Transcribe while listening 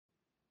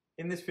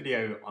In this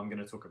video, I'm going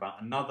to talk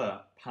about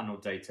another panel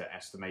data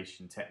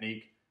estimation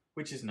technique,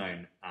 which is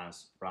known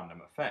as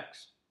random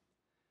effects.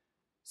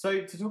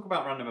 So to talk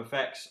about random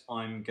effects,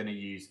 I'm going to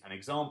use an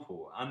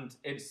example, and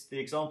it's the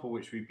example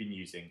which we've been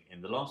using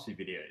in the last few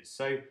videos.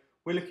 So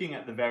we're looking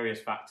at the various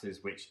factors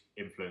which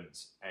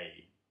influence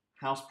a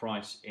house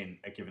price in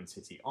a given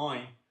city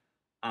I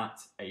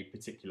at a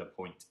particular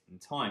point in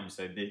time.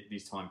 So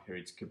these time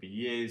periods could be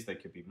years, they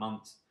could be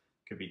months,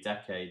 could be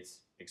decades,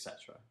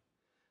 etc.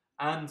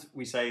 And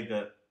we say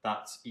that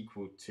that's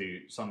equal to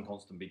some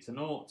constant beta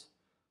naught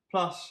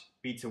plus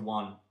beta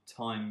 1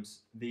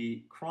 times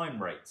the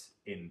crime rate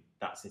in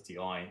that city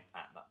I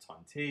at that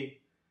time t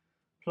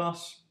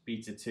plus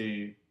beta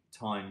 2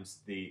 times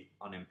the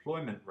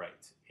unemployment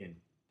rate in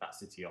that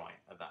city I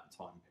at that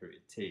time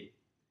period t.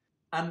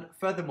 And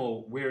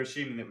furthermore, we're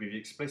assuming that we've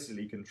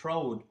explicitly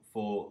controlled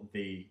for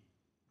the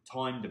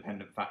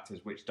time-dependent factors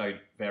which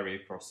don't vary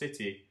across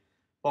city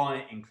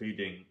by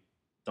including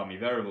dummy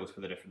variables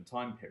for the different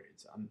time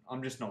periods. And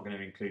I'm just not going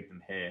to include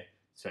them here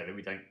so that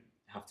we don't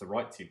have to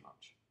write too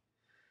much.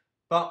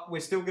 But we're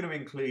still going to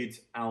include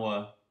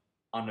our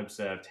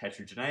unobserved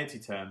heterogeneity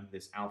term,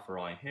 this alpha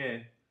I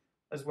here,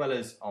 as well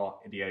as our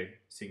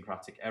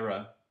idiosyncratic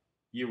error,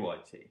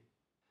 UIT.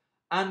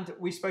 And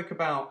we spoke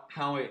about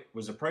how it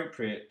was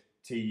appropriate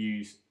to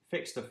use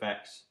fixed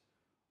effects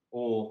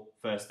or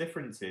first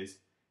differences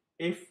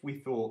if we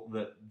thought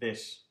that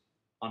this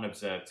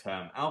unobserved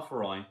term alpha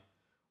I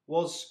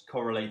was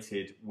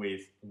correlated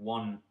with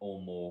one or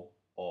more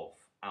of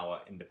our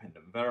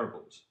independent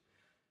variables.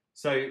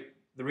 So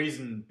the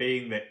reason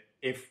being that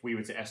if we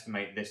were to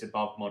estimate this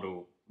above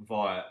model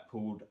via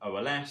pooled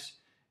OLS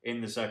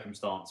in the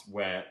circumstance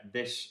where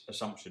this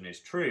assumption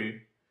is true,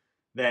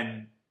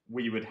 then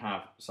we would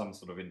have some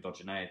sort of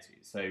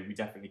endogeneity. So we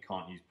definitely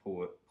can't use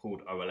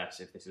pooled OLS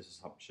if this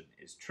assumption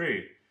is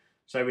true.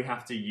 So we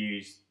have to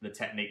use the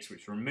techniques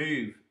which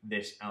remove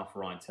this alpha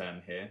I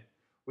term here,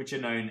 which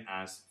are known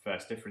as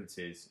first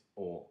differences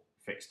or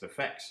fixed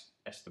effects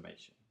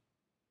estimation.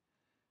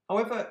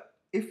 However,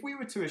 if we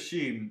were to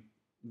assume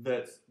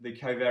that the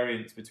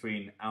covariance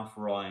between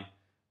alpha I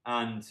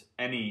and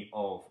any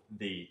of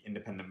the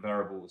independent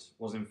variables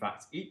was in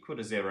fact equal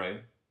to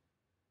 0,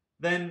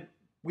 then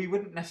we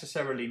wouldn't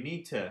necessarily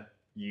need to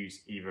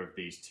use either of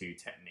these two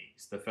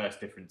techniques, the first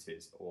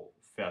differences or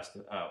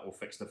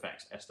fixed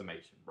effects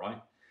estimation,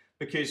 right?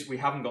 Because we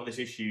haven't got this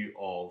issue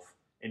of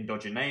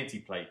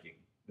endogeneity plaguing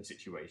the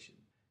situation.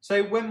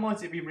 So when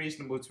might it be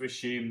reasonable to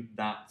assume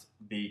that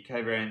the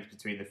covariance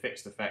between the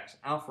fixed effects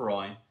alpha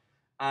I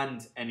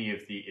and any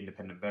of the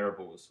independent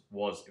variables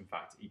was in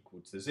fact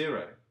equal to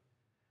 0?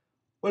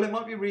 Well, it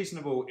might be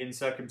reasonable in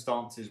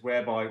circumstances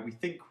whereby we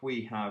think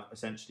we have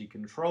essentially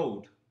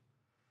controlled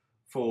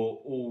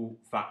for all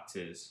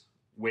factors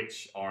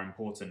which are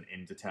important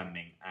in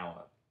determining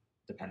our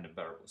dependent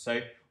variables.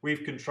 So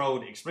we've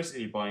controlled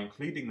explicitly by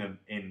including them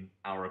in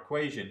our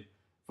equation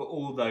for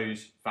all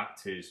those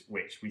factors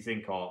which we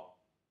think are,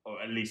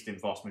 or at least in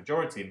vast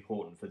majority,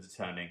 important for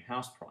determining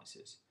house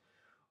prices.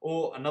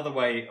 Or another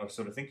way of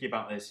sort of thinking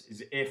about this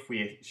is if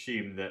we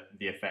assume that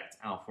the effect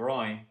alpha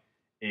I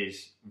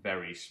is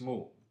very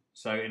small.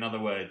 So in other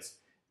words,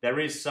 there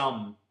is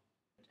some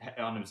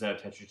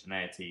unobserved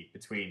heterogeneity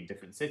between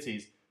different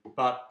cities,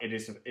 but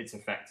its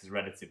effect is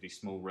relatively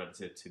small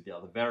relative to the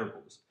other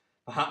variables.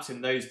 Perhaps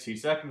in those two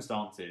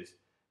circumstances,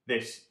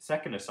 this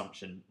second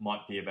assumption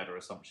might be a better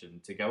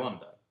assumption to go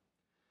under.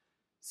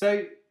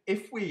 So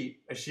if we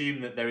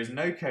assume that there is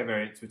no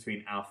covariance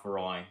between alpha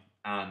I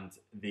and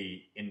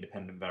the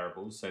independent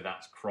variables, so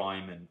that's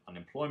crime and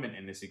unemployment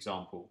in this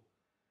example,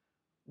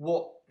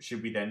 what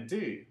should we then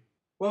do?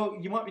 Well,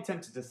 you might be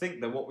tempted to think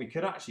that what we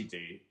could actually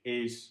do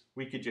is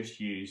we could just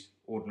use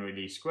ordinary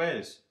least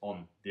squares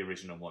on the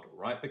original model,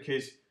 right?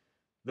 Because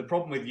the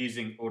problem with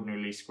using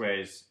ordinary least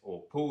squares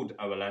or pooled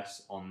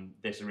OLS on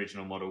this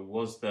original model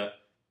was that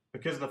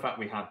because of the fact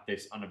we had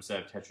this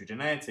unobserved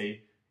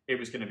heterogeneity, it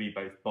was going to be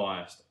both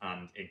biased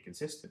and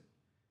inconsistent.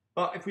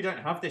 But if we don't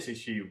have this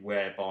issue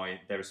whereby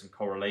there is some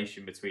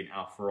correlation between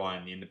alpha I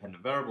and the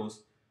independent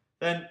variables,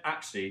 then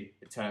actually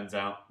it turns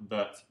out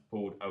that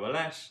pooled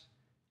OLS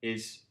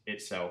is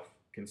itself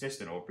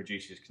consistent or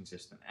produces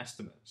consistent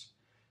estimates.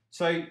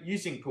 So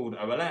using pooled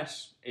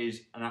OLS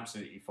is an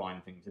absolutely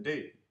fine thing to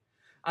do.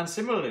 And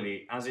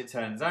similarly, as it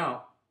turns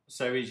out,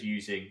 so is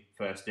using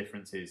first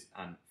differences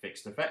and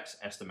fixed effects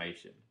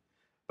estimation.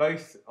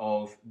 Both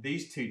of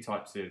these two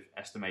types of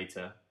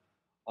estimator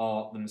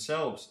are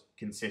themselves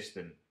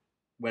consistent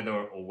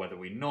whether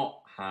we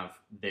not have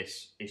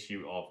this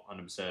issue of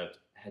unobserved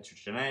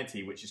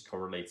heterogeneity which is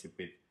correlated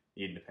with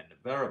the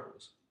independent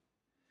variables.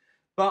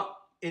 But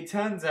it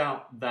turns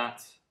out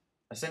that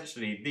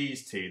essentially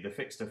these two, the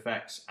fixed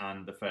effects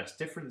and the first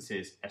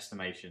differences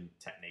estimation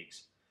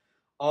techniques,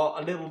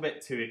 are a little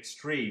bit too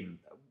extreme.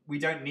 We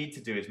don't need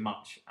to do as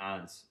much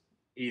as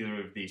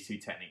either of these two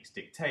techniques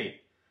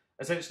dictate.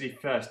 Essentially,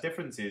 first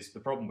differences,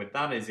 the problem with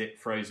that is it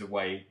throws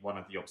away one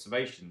of the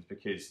observations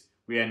because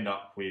we end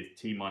up with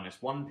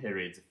t-1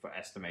 periods for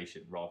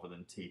estimation rather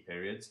than t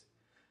periods.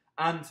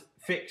 And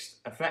fixed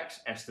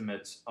effects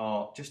estimates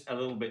are just a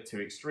little bit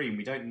too extreme.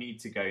 We don't need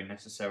to go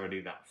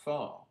necessarily that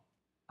far.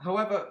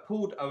 However,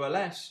 pooled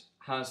OLS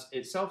has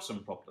itself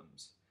some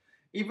problems.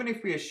 Even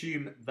if we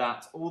assume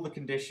that all the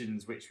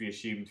conditions which we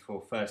assumed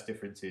for first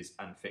differences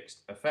and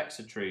fixed effects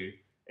are true,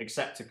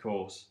 except of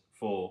course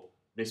for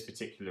this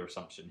particular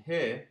assumption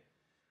here,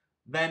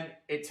 then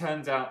it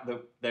turns out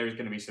that there is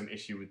going to be some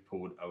issue with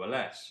pooled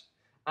OLS.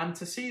 And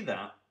to see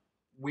that,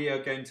 we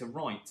are going to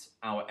write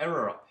our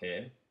error up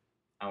here,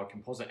 our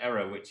composite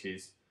error, which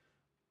is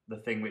the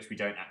thing which we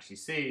don't actually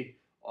see,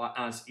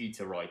 as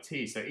eta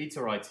it. So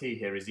eta it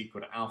here is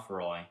equal to alpha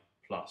I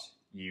plus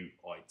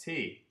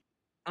uit.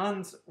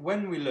 And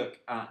when we look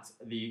at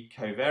the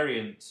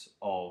covariance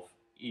of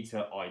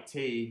eta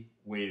it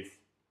with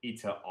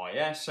eta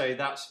is, so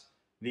that's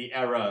the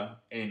error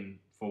in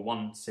for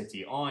one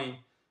city I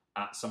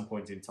at some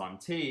point in time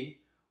t,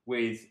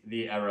 with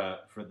the error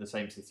for the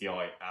same city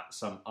I at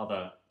some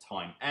other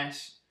time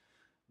s,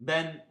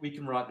 then we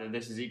can write that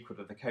this is equal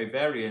to the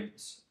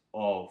covariance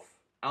of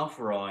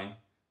alpha I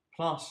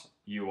plus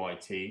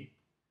uit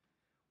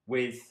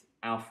with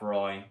alpha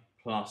I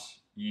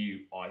plus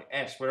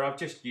uis, where I've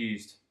just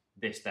used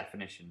this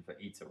definition for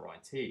eta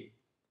it.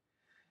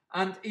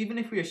 And even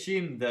if we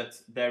assume that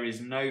there is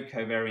no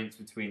covariance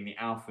between the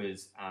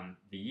alphas and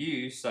the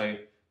u's, so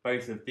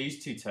both of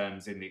these two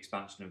terms in the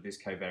expansion of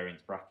this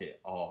covariance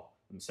bracket are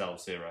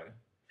themselves zero,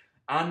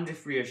 and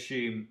if we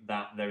assume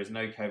that there is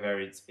no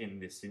covariance in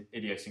this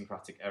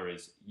idiosyncratic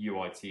errors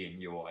uit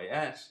and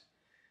uis,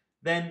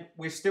 then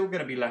we're still going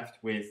to be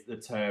left with the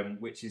term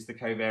which is the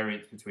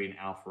covariance between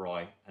alpha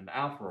I and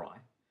alpha I.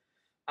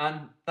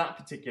 And that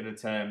particular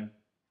term,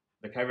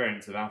 the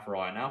covariance of alpha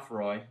I and alpha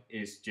I,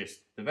 is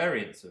just the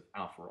variance of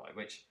alpha I,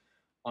 which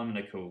I'm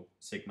going to call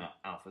sigma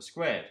alpha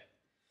squared.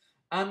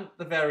 And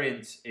the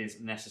variance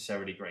is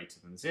necessarily greater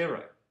than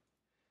zero.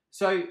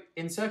 So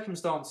in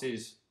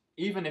circumstances,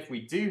 even if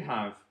we do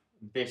have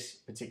this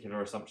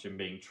particular assumption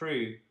being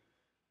true,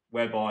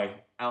 whereby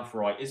alpha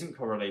I isn't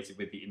correlated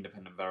with the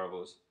independent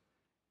variables,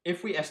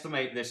 if we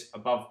estimate this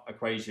above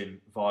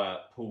equation via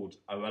pooled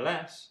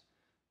OLS,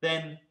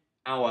 then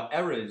our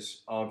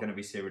errors are going to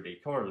be serially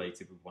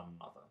correlated with one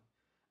another.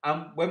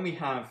 And when we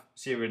have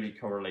serially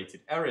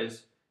correlated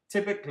errors,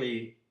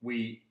 typically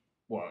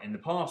in the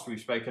past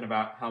we've spoken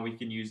about how we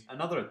can use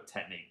another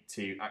technique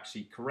to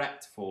actually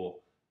correct for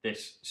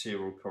this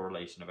serial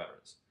correlation of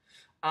errors.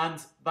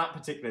 And that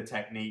particular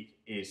technique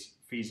is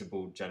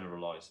feasible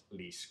generalized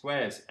least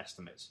squares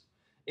estimates.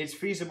 It's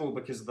feasible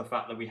because of the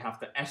fact that we have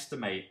to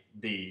estimate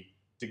the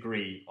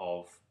degree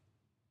of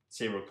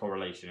serial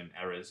correlation and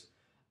errors,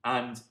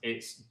 and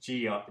it's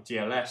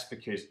GLS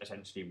because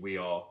essentially we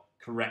are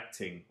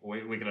correcting, or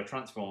we're going to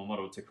transform a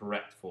model to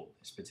correct for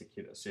this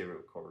particular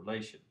serial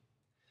correlation.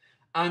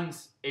 And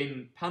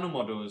in panel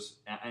models,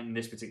 in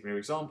this particular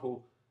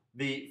example,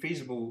 the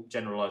feasible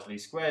generalized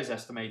least squares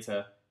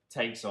estimator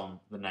takes on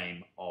the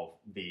name of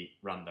the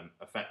random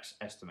effects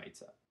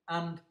estimator.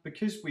 And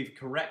because we've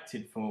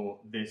corrected for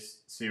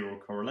this serial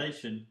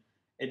correlation,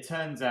 it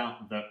turns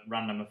out that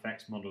random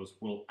effects models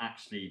will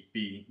actually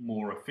be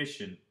more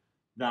efficient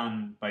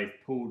than both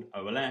pooled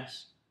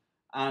OLS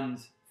and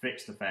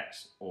fixed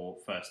effects or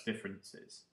first differences.